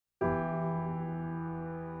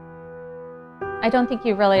I don't think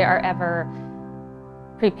you really are ever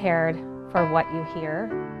prepared for what you hear.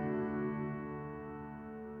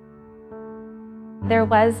 There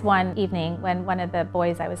was one evening when one of the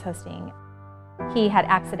boys I was hosting, he had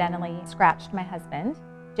accidentally scratched my husband,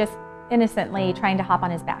 just innocently trying to hop on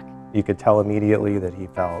his back. You could tell immediately that he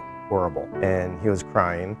felt horrible, and he was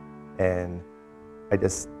crying, and I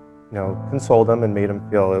just, consoled him and made him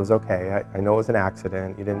feel it was okay. I know it was an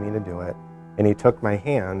accident, you didn't mean to do it. And he took my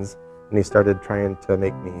hands and he started trying to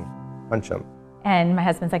make me punch him. And my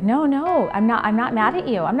husband's like, no, I'm not mad at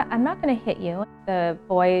you. I'm not gonna hit you. The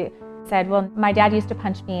boy said, well, my dad used to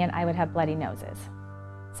punch me and I would have bloody noses.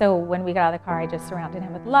 So when we got out of the car, I just surrounded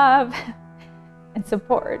him with love and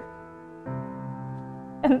support.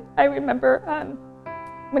 And I remember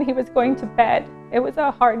when he was going to bed, it was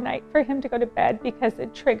a hard night for him to go to bed because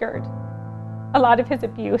it triggered a lot of his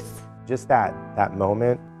abuse. Just that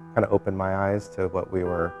moment kind of opened my eyes to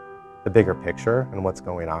the bigger picture and what's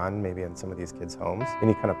going on maybe in some of these kids' homes.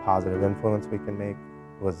 Any kind of positive influence we can make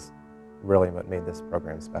was really what made this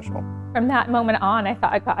program special. From that moment on, I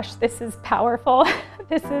thought, gosh, this is powerful.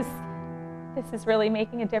 This is really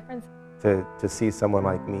making a difference. To see someone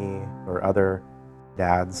like me or other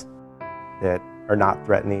dads that are not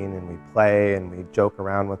threatening, and we play and we joke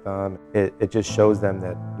around with them, it just shows them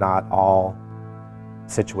that not all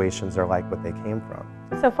situations are like what they came from.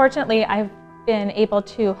 So fortunately, I've been able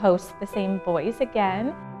to host the same boys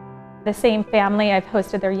again. The same family, I've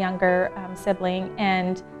hosted their younger sibling,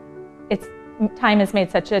 and time has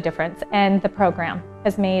made such a difference, and the program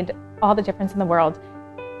has made all the difference in the world.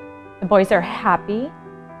 The boys are happy.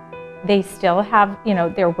 They still have,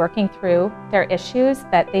 they're working through their issues,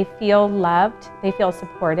 but they feel loved, they feel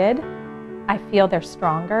supported. I feel they're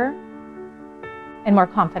stronger and more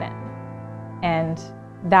confident. And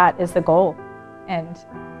that is the goal. And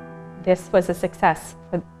this was a success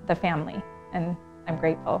for the family, and I'm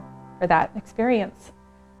grateful for that experience.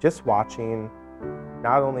 Just watching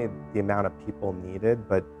not only the amount of people needed,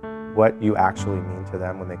 but what you actually mean to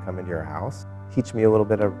them when they come into your house. Teach me a little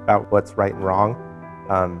bit about what's right and wrong.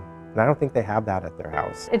 And I don't think they have that at their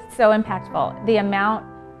house. It's so impactful. The amount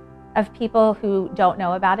of people who don't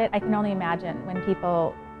know about it, I can only imagine when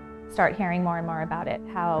people start hearing more and more about it,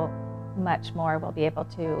 how much more we'll be able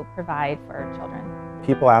to provide for children.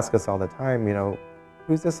 People ask us all the time,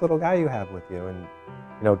 who's this little guy you have with you? And,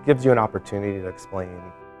 it gives you an opportunity to explain.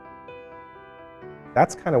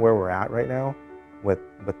 That's kind of where we're at right now with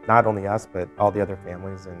not only us, but all the other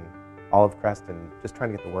families in Olive Crest, and just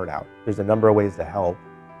trying to get the word out. There's a number of ways to help.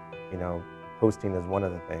 Hosting is one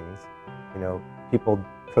of the things. People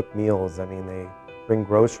cook meals. I mean, they bring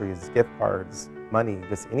groceries, gift cards, money,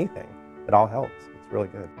 just anything. It all helps. It's really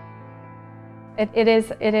good. It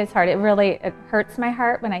is hard. It hurts my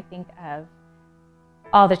heart when I think of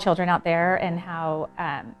all the children out there and how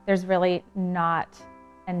there's really not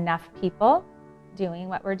enough people doing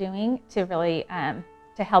what we're doing to really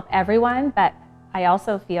to help everyone. But I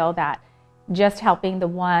also feel that just helping the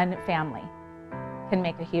one family can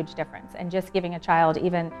make a huge difference, and just giving a child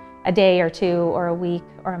even a day or two or a week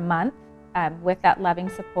or a month with that loving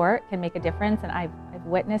support can make a difference. And I've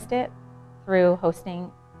witnessed it through hosting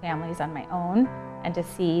families on my own, and to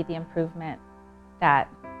see the improvement that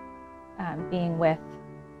being with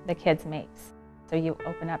the kids makes. So you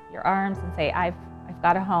open up your arms and say, I've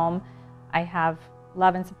got a home, I have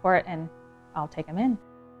love and support, and I'll take them in.